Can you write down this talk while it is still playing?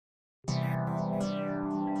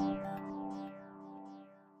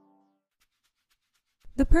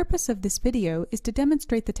The purpose of this video is to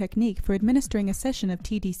demonstrate the technique for administering a session of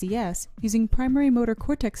tDCS using primary motor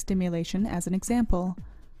cortex stimulation as an example.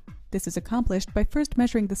 This is accomplished by first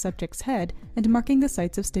measuring the subject's head and marking the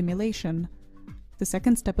sites of stimulation. The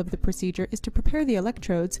second step of the procedure is to prepare the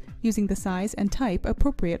electrodes using the size and type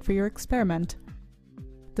appropriate for your experiment.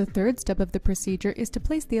 The third step of the procedure is to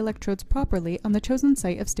place the electrodes properly on the chosen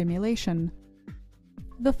site of stimulation.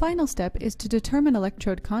 The final step is to determine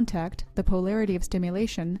electrode contact, the polarity of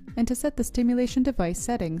stimulation, and to set the stimulation device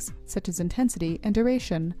settings, such as intensity and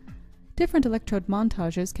duration. Different electrode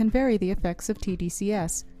montages can vary the effects of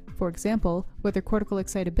tDCS. For example, whether cortical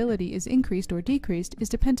excitability is increased or decreased is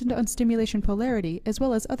dependent on stimulation polarity as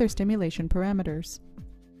well as other stimulation parameters.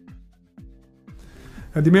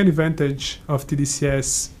 The main advantage of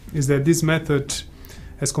tDCS is that this method,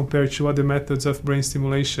 as compared to other methods of brain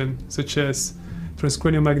stimulation, such as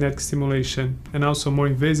transcranial magnetic stimulation, and also more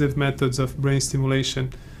invasive methods of brain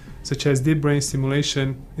stimulation, such as deep brain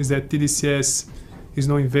stimulation, is that tDCS is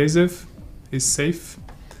non-invasive, is safe,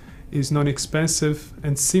 is non-expensive,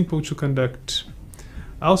 and simple to conduct.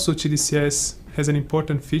 Also, tDCS has an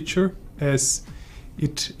important feature as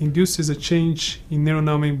it induces a change in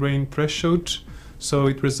neuronal membrane threshold, so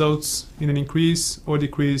it results in an increase or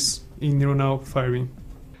decrease in neuronal firing.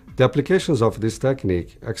 The applications of this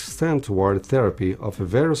technique extend toward therapy of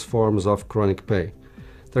various forms of chronic pain.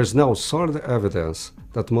 There is now solid evidence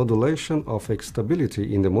that modulation of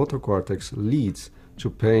excitability in the motor cortex leads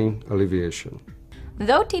to pain alleviation.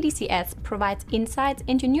 Though tDCS provides insights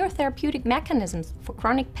into neurotherapeutic mechanisms for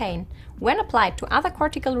chronic pain, when applied to other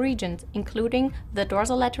cortical regions, including the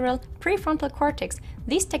dorsolateral prefrontal cortex,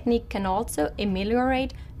 this technique can also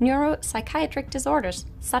ameliorate neuropsychiatric disorders,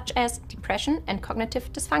 such as depression and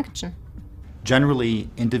cognitive dysfunction. Generally,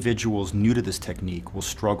 individuals new to this technique will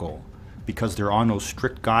struggle because there are no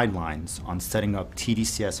strict guidelines on setting up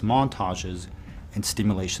tDCS montages and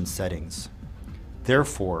stimulation settings.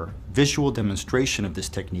 Therefore, visual demonstration of this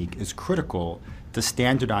technique is critical to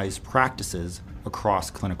standardize practices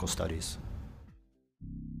across clinical studies.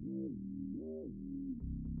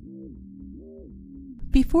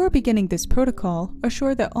 Before beginning this protocol,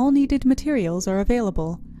 assure that all needed materials are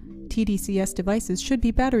available. tDCS devices should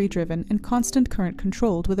be battery-driven and constant current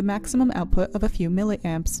controlled with a maximum output of a few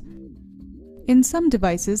milliamps. In some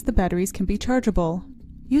devices, the batteries can be chargeable.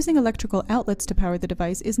 Using electrical outlets to power the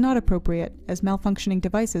device is not appropriate, as malfunctioning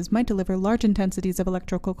devices might deliver large intensities of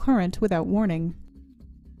electrical current without warning.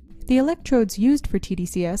 The electrodes used for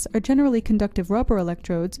tDCS are generally conductive rubber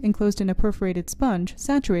electrodes enclosed in a perforated sponge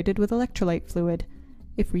saturated with electrolyte fluid.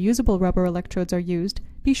 If reusable rubber electrodes are used,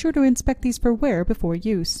 be sure to inspect these for wear before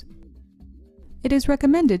use. It is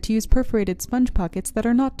recommended to use perforated sponge pockets that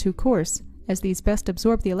are not too coarse, as these best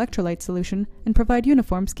absorb the electrolyte solution and provide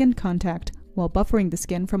uniform skin contact, while buffering the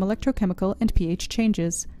skin from electrochemical and pH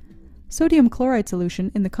changes. Sodium chloride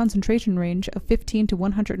solution in the concentration range of 15 to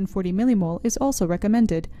 140 millimole is also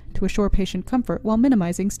recommended to assure patient comfort while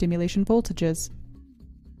minimizing stimulation voltages.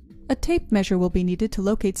 A tape measure will be needed to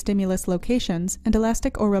locate stimulus locations and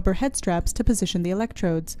elastic or rubber head straps to position the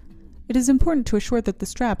electrodes. It is important to assure that the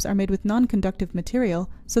straps are made with non-conductive material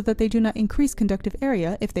so that they do not increase conductive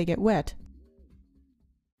area if they get wet.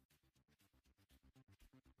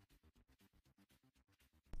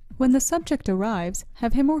 When the subject arrives,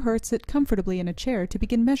 have him or her sit comfortably in a chair to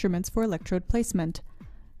begin measurements for electrode placement.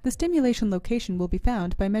 The stimulation location will be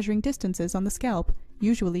found by measuring distances on the scalp,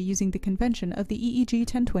 usually using the convention of the EEG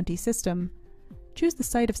 1020 system. Choose the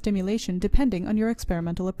site of stimulation depending on your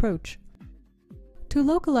experimental approach. To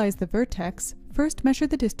localize the vertex, first measure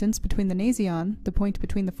the distance between the nasion, the point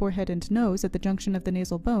between the forehead and nose at the junction of the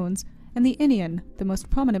nasal bones, and the inion, the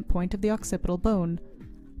most prominent point of the occipital bone.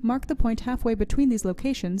 Mark the point halfway between these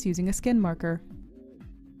locations using a skin marker.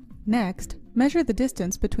 Next, measure the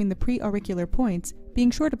distance between the pre-auricular points, being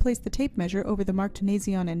sure to place the tape measure over the marked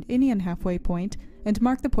nasion and inion halfway point, and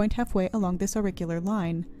mark the point halfway along this auricular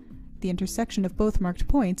line. The intersection of both marked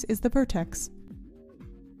points is the vertex.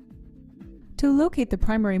 To locate the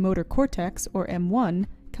primary motor cortex, or M1,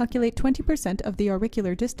 calculate 20% of the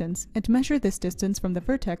auricular distance and measure this distance from the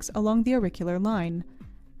vertex along the auricular line.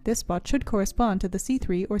 This spot should correspond to the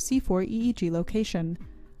C3 or C4 EEG location.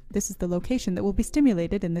 This is the location that will be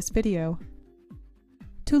stimulated in this video.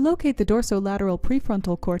 To locate the dorsolateral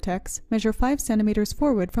prefrontal cortex, measure 5 cm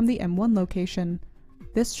forward from the M1 location.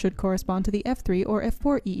 This should correspond to the F3 or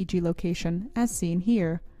F4 EEG location, as seen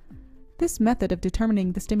here. This method of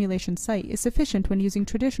determining the stimulation site is sufficient when using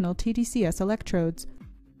traditional tDCS electrodes.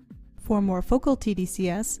 For more focal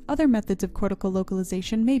tDCS, other methods of cortical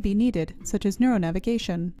localization may be needed, such as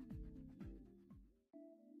neuronavigation.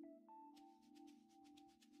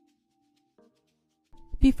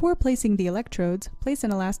 Before placing the electrodes, place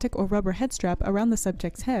an elastic or rubber head strap around the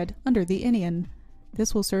subject's head under the inion.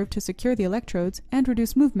 This will serve to secure the electrodes and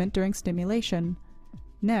reduce movement during stimulation.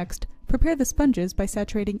 Next, prepare the sponges by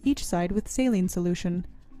saturating each side with saline solution.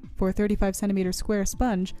 For a 35 cm square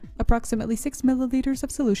sponge, approximately 6 ml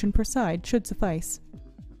of solution per side should suffice.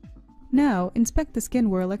 Now, inspect the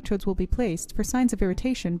skin where electrodes will be placed for signs of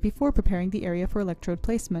irritation before preparing the area for electrode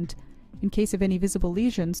placement. In case of any visible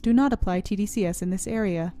lesions, do not apply tDCS in this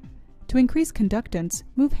area. To increase conductance,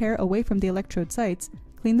 move hair away from the electrode sites,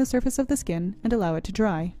 clean the surface of the skin, and allow it to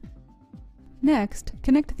dry. Next,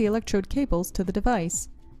 connect the electrode cables to the device.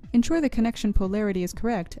 Ensure the connection polarity is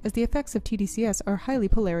correct, as the effects of tDCS are highly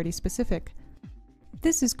polarity specific.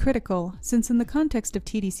 This is critical, since in the context of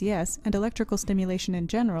tDCS and electrical stimulation in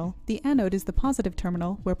general, the anode is the positive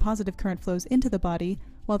terminal where positive current flows into the body,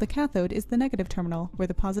 while the cathode is the negative terminal where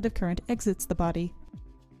the positive current exits the body.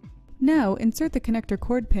 Now, insert the connector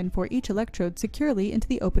cord pin for each electrode securely into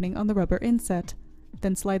the opening on the rubber inset.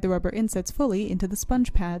 Then slide the rubber insets fully into the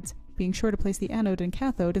sponge pads, being sure to place the anode and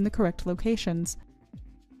cathode in the correct locations.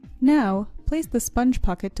 Now, place the sponge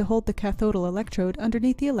pocket to hold the cathodal electrode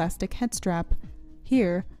underneath the elastic head strap.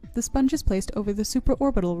 Here, the sponge is placed over the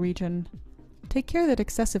supraorbital region. Take care that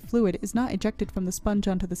excessive fluid is not ejected from the sponge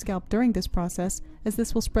onto the scalp during this process, as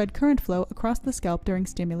this will spread current flow across the scalp during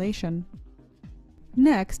stimulation.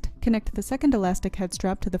 Next, connect the second elastic head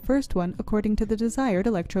strap to the first one according to the desired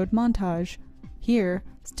electrode montage. Here,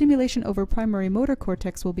 stimulation over primary motor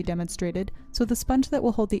cortex will be demonstrated, so the sponge that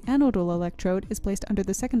will hold the anodal electrode is placed under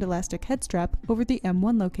the second elastic head strap over the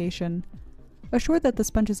M1 location. Assure that the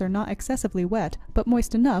sponges are not excessively wet, but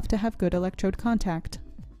moist enough to have good electrode contact.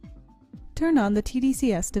 Turn on the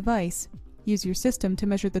tDCS device. Use your system to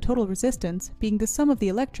measure the total resistance, being the sum of the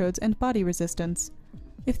electrodes and body resistance.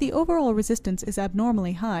 If the overall resistance is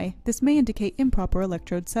abnormally high, this may indicate improper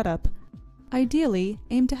electrode setup. Ideally,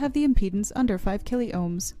 aim to have the impedance under 5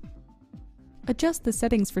 kiloohms. Adjust the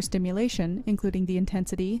settings for stimulation, including the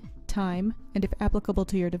intensity, time, and if applicable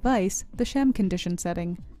to your device, the sham condition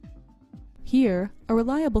setting. Here, a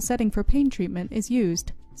reliable setting for pain treatment is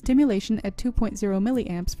used, stimulation at 2.0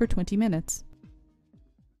 mA for 20 minutes.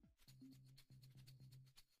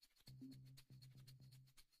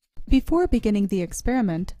 Before beginning the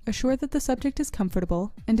experiment, assure that the subject is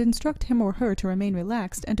comfortable and instruct him or her to remain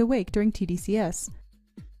relaxed and awake during tDCS.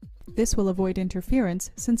 This will avoid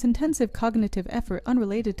interference, since intensive cognitive effort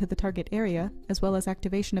unrelated to the target area, as well as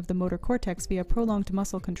activation of the motor cortex via prolonged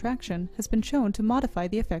muscle contraction, has been shown to modify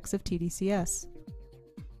the effects of tDCS.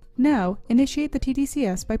 Now, initiate the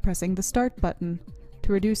tDCS by pressing the Start button.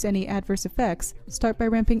 To reduce any adverse effects, start by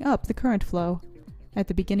ramping up the current flow. At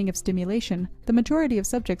the beginning of stimulation, the majority of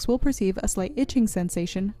subjects will perceive a slight itching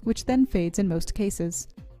sensation, which then fades in most cases.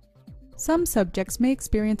 Some subjects may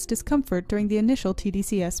experience discomfort during the initial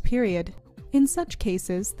tDCS period. In such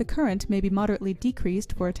cases, the current may be moderately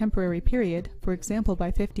decreased for a temporary period, for example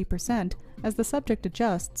by 50%, as the subject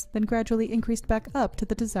adjusts, then gradually increased back up to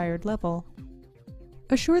the desired level.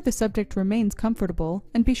 Assure the subject remains comfortable,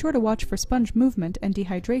 and be sure to watch for sponge movement and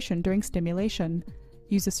dehydration during stimulation.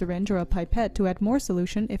 Use a syringe or a pipette to add more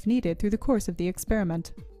solution if needed through the course of the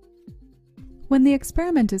experiment. When the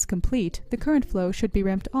experiment is complete, the current flow should be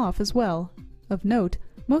ramped off as well. Of note,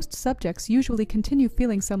 most subjects usually continue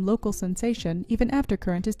feeling some local sensation even after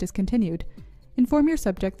current is discontinued. Inform your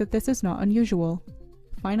subject that this is not unusual.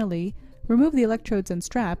 Finally, remove the electrodes and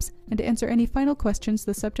straps and answer any final questions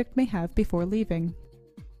the subject may have before leaving.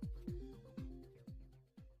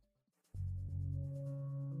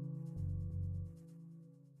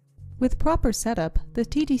 With proper setup, the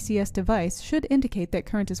tDCS device should indicate that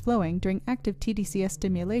current is flowing during active tDCS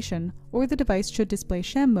stimulation, or the device should display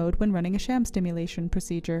sham mode when running a sham stimulation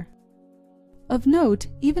procedure. Of note,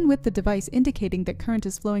 even with the device indicating that current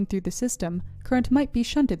is flowing through the system, current might be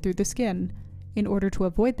shunted through the skin. In order to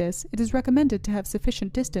avoid this, it is recommended to have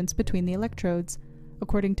sufficient distance between the electrodes.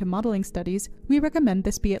 According to modeling studies, we recommend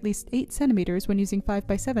this be at least 8 cm when using 5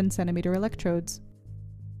 by 7 cm electrodes.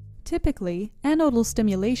 Typically, anodal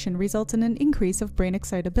stimulation results in an increase of brain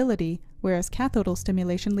excitability, whereas cathodal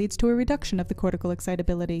stimulation leads to a reduction of the cortical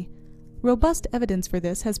excitability. Robust evidence for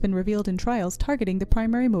this has been revealed in trials targeting the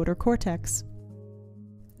primary motor cortex.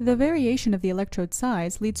 The variation of the electrode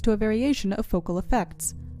size leads to a variation of focal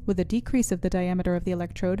effects. With a decrease of the diameter of the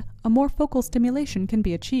electrode, a more focal stimulation can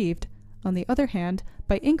be achieved. On the other hand,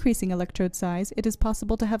 by increasing electrode size, it is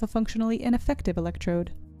possible to have a functionally ineffective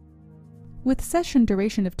electrode. With session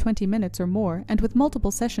duration of 20 minutes or more, and with multiple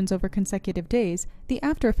sessions over consecutive days, the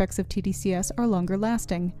after effects of tDCS are longer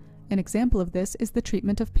lasting. An example of this is the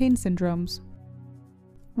treatment of pain syndromes.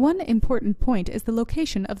 One important point is the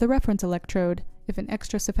location of the reference electrode. If an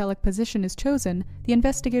extracephalic position is chosen, the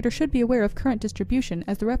investigator should be aware of current distribution,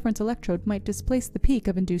 as the reference electrode might displace the peak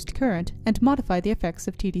of induced current and modify the effects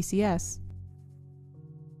of tDCS.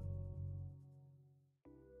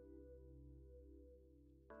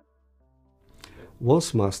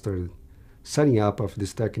 Once mastered, setting up of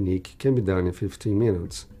this technique can be done in 15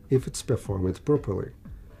 minutes if it's performed properly.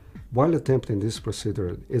 While attempting this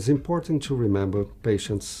procedure, it's important to remember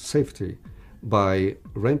patient's safety by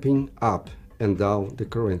ramping up and down the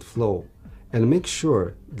current flow and make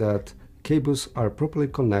sure that cables are properly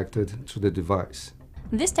connected to the device.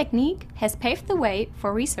 This technique has paved the way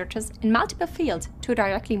for researchers in multiple fields to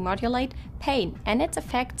directly modulate pain and its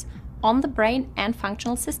effects on the brain and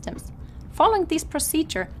functional systems. Following this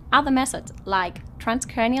procedure, other methods like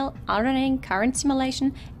transcranial alternating current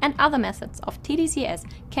stimulation and other methods of tDCS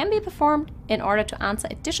can be performed in order to answer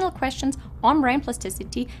additional questions on brain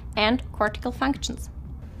plasticity and cortical functions.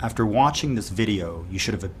 After watching this video, you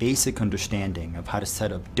should have a basic understanding of how to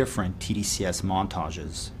set up different tDCS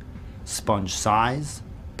montages. Sponge size,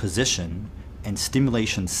 position, and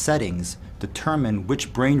stimulation settings determine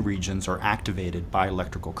which brain regions are activated by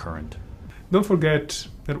electrical current. Don't forget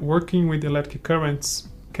that working with electric currents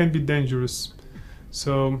can be dangerous,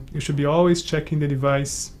 so you should be always checking the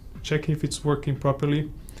device, checking if it's working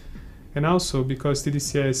properly. And also, because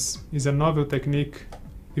tDCS is a novel technique,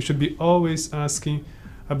 you should be always asking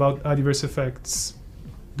about adverse effects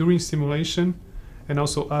during stimulation and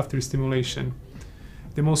also after stimulation.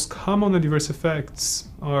 The most common adverse effects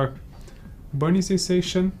are burning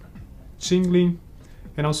sensation, tingling,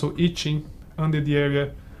 and also itching under the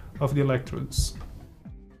area of the electrodes.